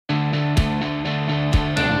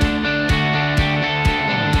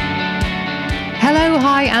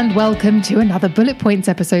Hi and welcome to another Bullet Points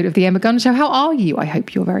episode of The Emma Gunn Show. How are you? I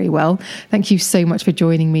hope you're very well. Thank you so much for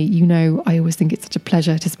joining me. You know, I always think it's such a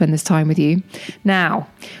pleasure to spend this time with you. Now,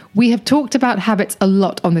 we have talked about habits a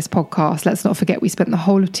lot on this podcast. Let's not forget we spent the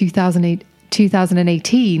whole of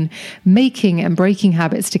 2018 making and breaking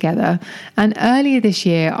habits together. And earlier this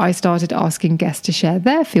year, I started asking guests to share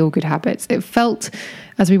their feel-good habits. It felt,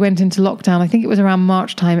 as we went into lockdown, I think it was around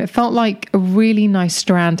March time, it felt like a really nice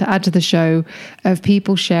strand to add to the show of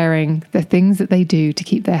people sharing the things that they do to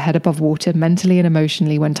keep their head above water mentally and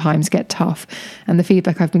emotionally when times get tough. And the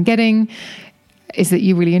feedback I've been getting is that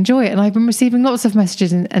you really enjoy it. And I've been receiving lots of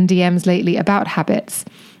messages and DMs lately about habits.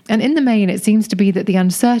 And in the main, it seems to be that the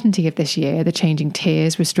uncertainty of this year, the changing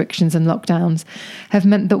tiers, restrictions and lockdowns have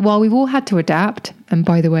meant that while we've all had to adapt, and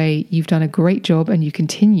by the way, you've done a great job and you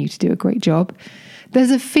continue to do a great job,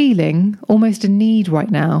 there's a feeling, almost a need right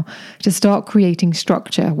now, to start creating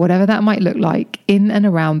structure, whatever that might look like, in and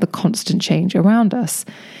around the constant change around us.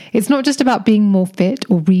 It's not just about being more fit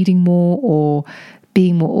or reading more or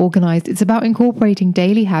being more organized. It's about incorporating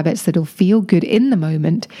daily habits that'll feel good in the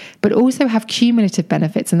moment, but also have cumulative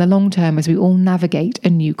benefits in the long term as we all navigate a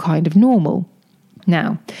new kind of normal.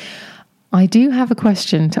 Now, I do have a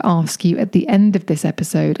question to ask you at the end of this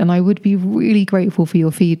episode, and I would be really grateful for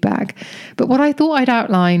your feedback. But what I thought I'd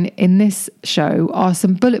outline in this show are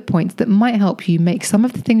some bullet points that might help you make some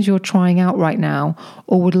of the things you're trying out right now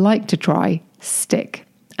or would like to try stick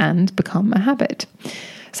and become a habit.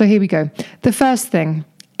 So here we go. The first thing,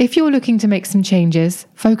 if you're looking to make some changes,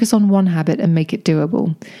 focus on one habit and make it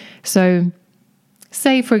doable. So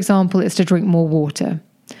say, for example, it's to drink more water.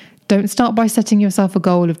 Don't start by setting yourself a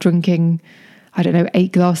goal of drinking,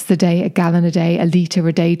 8 glasses a day, a gallon a day, a litre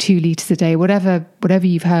a day, 2 litres a day, whatever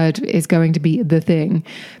you've heard is going to be the thing,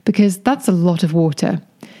 because that's a lot of water.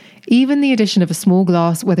 Even the addition of a small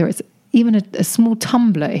glass, whether it's even a small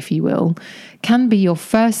tumbler, if you will, can be your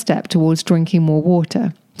first step towards drinking more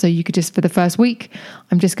water. So you could just, for the first week,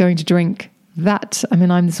 I'm just going to drink that. I mean,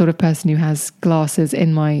 I'm the sort of person who has glasses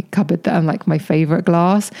in my cupboard that are like my favorite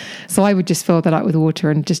glass. So I would just fill that up with water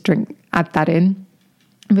and just add that in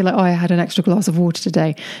and be like, I had an extra glass of water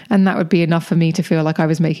today. And that would be enough for me to feel like I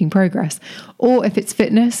was making progress. Or if it's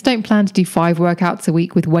fitness, don't plan to do 5 workouts a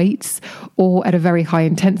week with weights or at a very high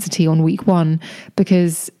intensity on week 1,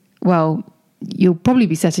 because, well, you'll probably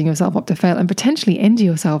be setting yourself up to fail and potentially injure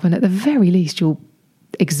yourself. And at the very least, you'll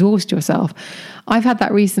exhaust yourself. I've had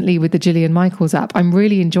that recently with the Jillian Michaels app. I'm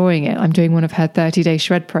really enjoying it. I'm doing one of her 30-day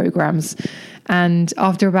shred programs. And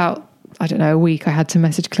after about, a week, I had to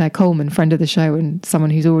message Claire Coleman, friend of the show and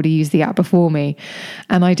someone who's already used the app before me.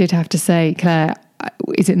 And I did have to say, Claire,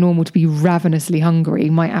 is it normal to be ravenously hungry?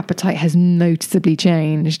 My appetite has noticeably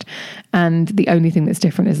changed. And the only thing that's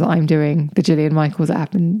different is that I'm doing the Jillian Michaels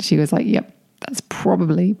app. And she was like, yep, that's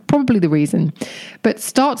probably the reason. But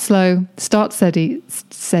start slow, start steady,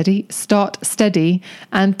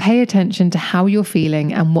 and pay attention to how you're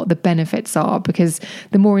feeling and what the benefits are, because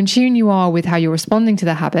the more in tune you are with how you're responding to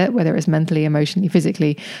the habit, whether it's mentally, emotionally,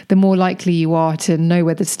 physically, the more likely you are to know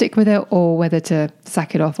whether to stick with it or whether to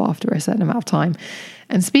sack it off after a certain amount of time.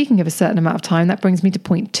 And speaking of a certain amount of time, that brings me to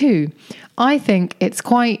point 2. I think it's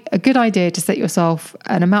quite a good idea to set yourself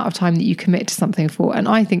an amount of time that you commit to something for. And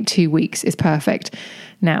I think 2 weeks is perfect.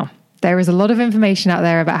 Now, there is a lot of information out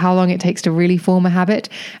there about how long it takes to really form a habit.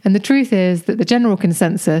 And the truth is that the general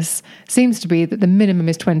consensus seems to be that the minimum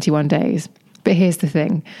is 21 days. But here's the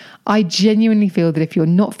thing. I genuinely feel that if you're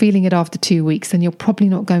not feeling it after 2 weeks, then you're probably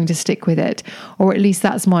not going to stick with it. Or at least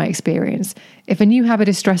that's my experience. If a new habit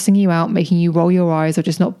is stressing you out, making you roll your eyes, or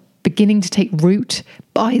just not beginning to take root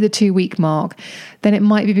by the 2-week mark, then it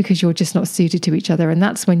might be because you're just not suited to each other. And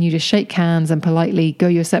that's when you just shake hands and politely go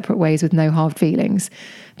your separate ways with no hard feelings.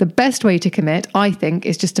 The best way to commit, I think,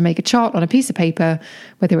 is just to make a chart on a piece of paper,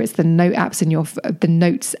 whether it's the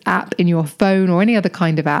Notes app in your phone or any other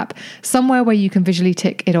kind of app, somewhere where you can visually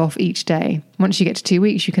tick it off each day. Once you get to 2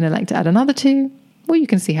 weeks, you can elect to add another 2, or you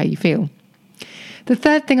can see how you feel. The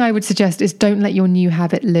third thing I would suggest is don't let your new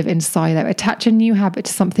habit live in silo. Attach a new habit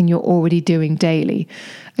to something you're already doing daily.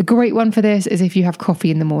 A great one for this is if you have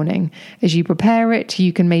coffee in the morning. As you prepare it,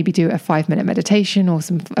 you can maybe do a 5-minute meditation or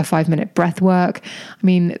a 5-minute breath work. I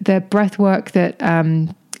mean, the breath work that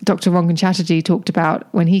Dr. Rangan Chatterjee talked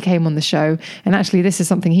about when he came on the show. And actually, this is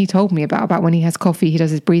something he told me about when he has coffee, he does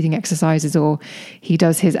his breathing exercises or he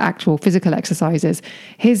does his actual physical exercises.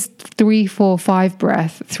 His 3, 4, 5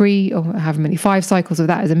 breath, 5 cycles of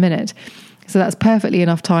that is a minute. So that's perfectly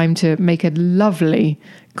enough time to make a lovely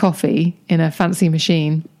coffee in a fancy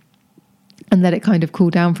machine and let it kind of cool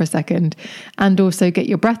down for a second, and also get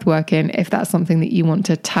your breath work in if that's something that you want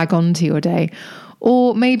to tag on to your day.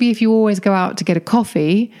 Or maybe if you always go out to get a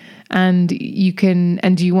coffee and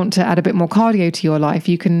you want to add a bit more cardio to your life,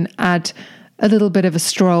 you can add a little bit of a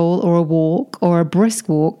stroll or a walk or a brisk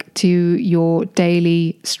walk to your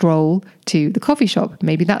daily stroll to the coffee shop.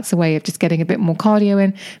 Maybe that's a way of just getting a bit more cardio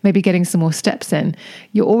in, maybe getting some more steps in.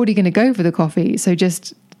 You're already going to go for the coffee, so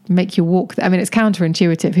just make your walk. I mean, it's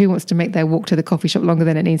counterintuitive. Who wants to make their walk to the coffee shop longer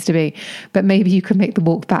than it needs to be? But maybe you can make the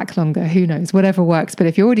walk back longer. Who knows? Whatever works. But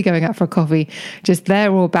if you're already going out for a coffee, just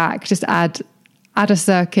there or back, just add a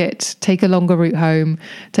circuit, take a longer route home,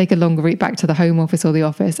 take a longer route back to the home office or the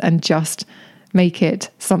office, and just make it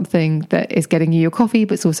something that is getting you your coffee,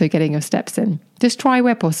 but it's also getting your steps in. Just try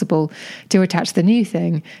where possible to attach the new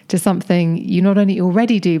thing to something you not only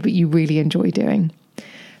already do, but you really enjoy doing.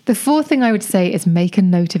 The fourth thing I would say is make a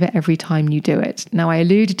note of it every time you do it. Now, I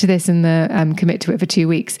alluded to this in the commit to it for 2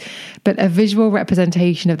 weeks, but a visual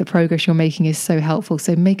representation of the progress you're making is so helpful.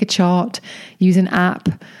 So make a chart, use an app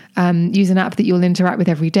that you'll interact with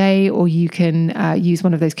every day, or you can use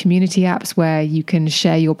one of those community apps where you can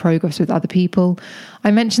share your progress with other people. I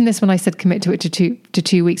mentioned this when I said commit to it to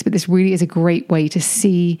 2 weeks, but this really is a great way to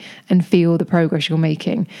see and feel the progress you're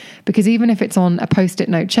making. Because even if it's on a post-it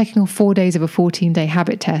note, checking off 4 days of a 14-day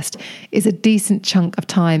habit test is a decent chunk of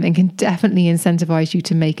time and can definitely incentivize you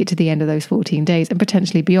to make it to the end of those 14 days and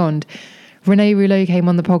potentially beyond. Renee Rouleau came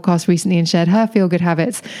on the podcast recently and shared her feel-good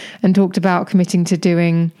habits and talked about committing to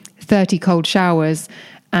doing 30 cold showers.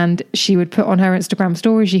 And she would put on her Instagram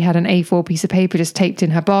story, she had an A4 piece of paper just taped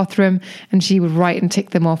in her bathroom, and she would write and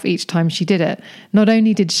tick them off each time she did it. Not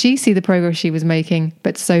only did she see the progress she was making,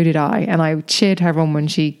 but so did I. And I cheered her on when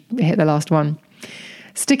she hit the last one.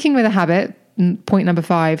 Sticking with a habit. Point number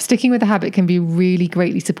 5, sticking with a habit can be really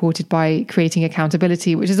greatly supported by creating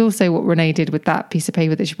accountability, which is also what Renee did with that piece of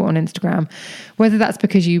paper that she put on Instagram. Whether that's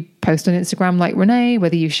because you post on Instagram like Renee,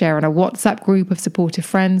 whether you share on a WhatsApp group of supportive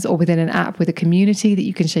friends or within an app with a community that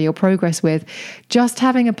you can share your progress with, just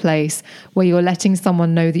having a place where you're letting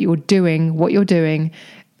someone know that you're doing what you're doing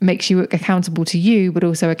makes you accountable to you, but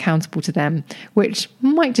also accountable to them, which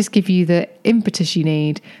might just give you the impetus you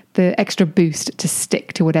need, the extra boost to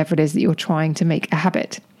stick to whatever it is that you're trying to make a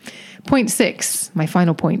habit. Point 6, my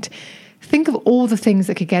final point. Think of all the things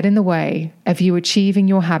that could get in the way of you achieving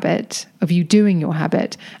your habit, of you doing your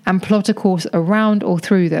habit, and plot a course around or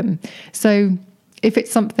through them. So if it's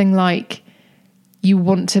something like you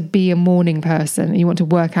want to be a morning person, you want to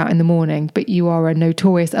work out in the morning, but you are a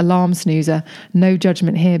notorious alarm snoozer, no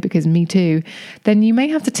judgment here because me too, then you may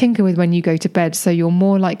have to tinker with when you go to bed, so you're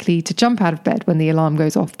more likely to jump out of bed when the alarm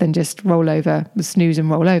goes off than just roll over, snooze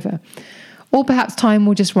and roll over. Or perhaps time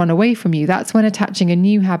will just run away from you. That's when attaching a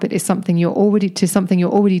new habit is something you're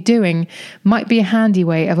already doing might be a handy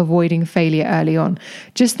way of avoiding failure early on.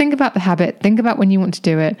 Just think about the habit, think about when you want to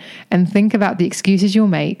do it, and think about the excuses you'll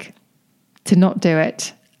make to not do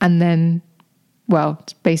it, and then,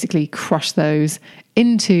 basically crush those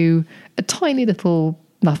into a tiny little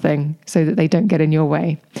nothing so that they don't get in your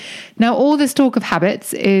way. Now, all this talk of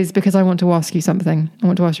habits is because I want to ask you something. I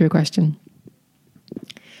want to ask you a question.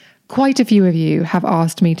 Quite a few of you have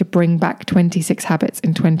asked me to bring back 26 habits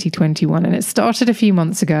in 2021, and it started a few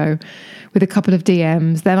months ago with a couple of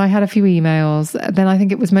DMs. Then I had a few emails. Then I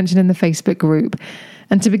think it was mentioned in the Facebook group.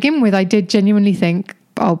 And to begin with, I did genuinely think,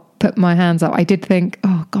 I'll put my hands up, I did think,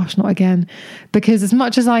 oh gosh, not again. Because as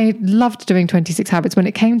much as I loved doing 26 habits, when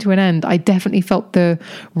it came to an end, I definitely felt the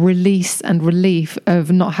release and relief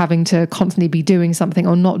of not having to constantly be doing something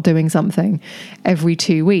or not doing something every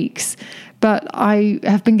 2 weeks. But I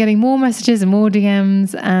have been getting more messages and more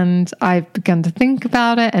DMs, and I've begun to think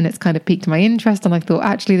about it, and it's kind of piqued my interest. And I thought,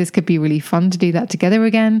 actually, this could be really fun to do that together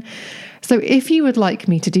again. So if you would like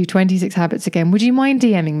me to do 26 habits again, would you mind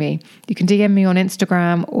DMing me? You can DM me on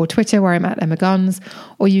Instagram or Twitter, where I'm at Emma Guns,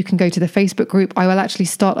 or you can go to the Facebook group. I will actually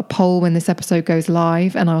start a poll when this episode goes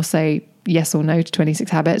live, and I'll say yes or no to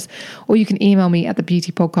 26 habits, or you can email me at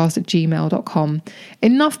thebeautypodcast@gmail.com.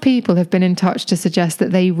 Enough people have been in touch to suggest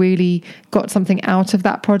that they really got something out of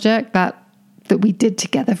that project that we did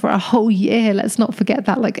together for a whole year. Let's not forget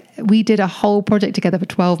that. Like, we did a whole project together for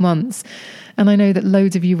 12 months. And I know that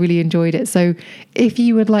loads of you really enjoyed it. So if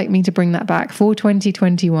you would like me to bring that back for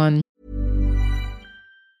 2021.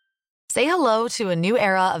 Say hello to a new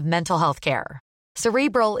era of mental health care.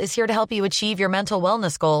 Cerebral is here to help you achieve your mental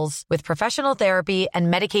wellness goals with professional therapy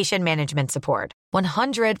and medication management support.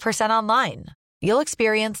 100% online. You'll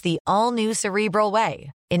experience the all-new Cerebral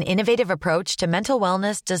Way, an innovative approach to mental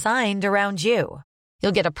wellness designed around you.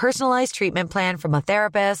 You'll get a personalized treatment plan from a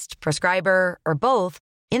therapist, prescriber, or both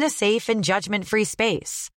in a safe and judgment-free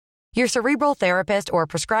space. Your Cerebral therapist or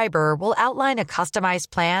prescriber will outline a customized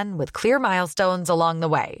plan with clear milestones along the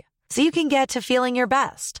way, so you can get to feeling your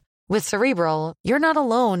best. With Cerebral, you're not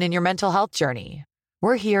alone in your mental health journey.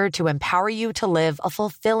 We're here to empower you to live a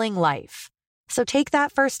fulfilling life. So take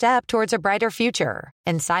that first step towards a brighter future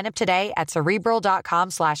and sign up today at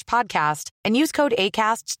Cerebral.com/podcast and use code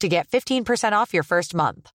ACAST to get 15% off your first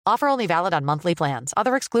month. Offer only valid on monthly plans.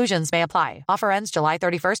 Other exclusions may apply. Offer ends July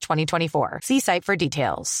 31st, 2024. See site for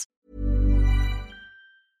details.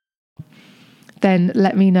 Then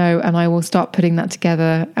let me know and I will start putting that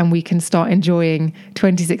together and we can start enjoying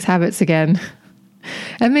 26 Habits again.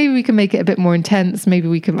 And maybe we can make it a bit more intense. Maybe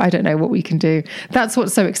we can, I don't know what we can do. That's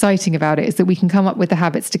what's so exciting about it, is that we can come up with the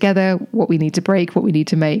habits together, what we need to break, what we need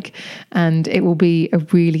to make. And it will be a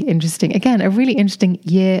really interesting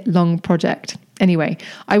year-long project. Anyway,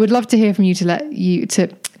 I would love to hear from you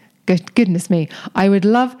goodness me. I would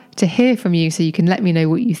love to hear from you so you can let me know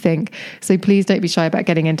what you think. So please don't be shy about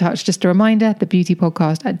getting in touch. Just a reminder,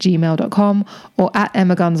 thebeautypodcast@gmail.com or at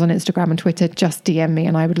Emma Guns on Instagram and Twitter. Just DM me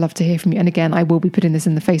and I would love to hear from you. And again, I will be putting this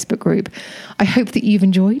in the Facebook group. I hope that you've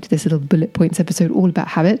enjoyed this little bullet points episode all about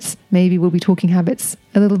habits. Maybe we'll be talking habits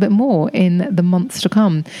a little bit more in the months to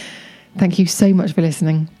come. Thank you so much for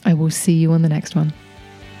listening. I will see you on the next one.